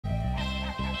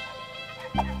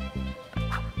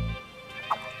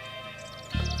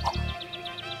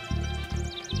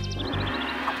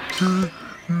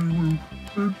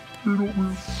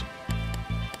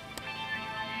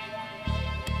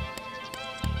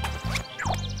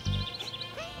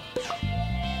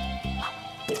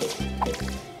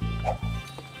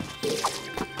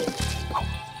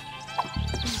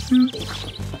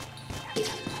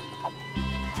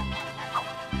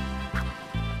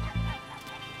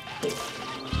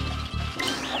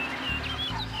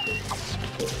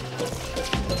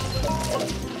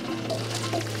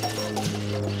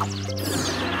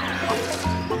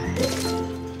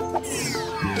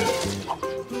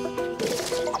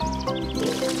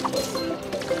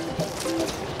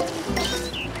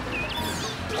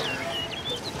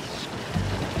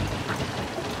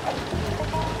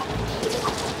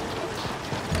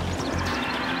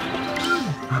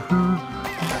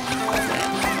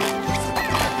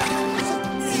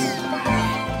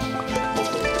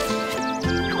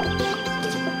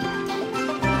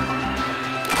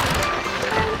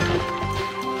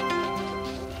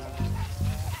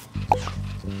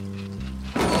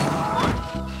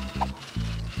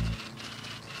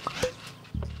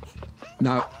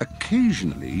Now,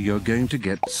 occasionally you're going to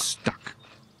get stuck.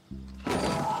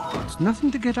 It's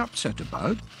nothing to get upset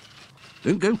about.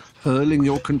 Don't go hurling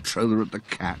your controller at the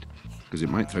cat, because it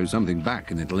might throw something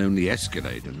back and it'll only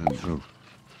escalate and then... Oh.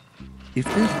 If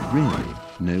there's really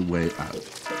no way out,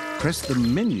 press the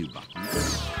menu button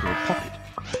or pop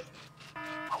it.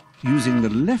 Using the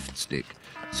left stick,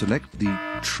 select the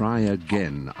Try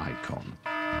Again icon.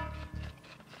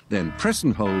 Then press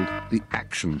and hold the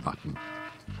Action button.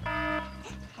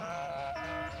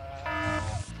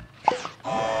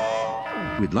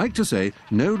 We'd like to say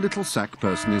no little sack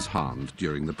person is harmed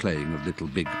during the playing of Little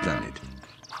Big Planet.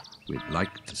 We'd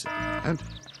like to say that.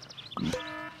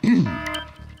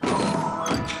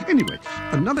 Anyway,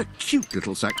 another cute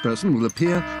little sack person will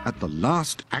appear at the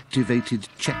last activated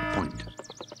checkpoint.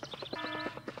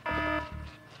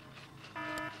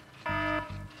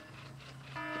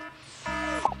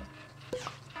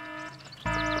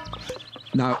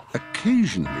 Now,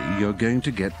 occasionally you're going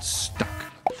to get stuck.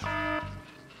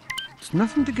 It's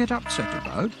nothing to get upset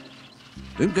about.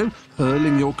 Don't go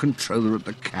hurling your controller at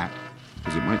the cat,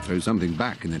 because it might throw something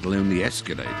back and it'll only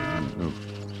escalate and then... Oh.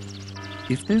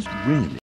 If there's really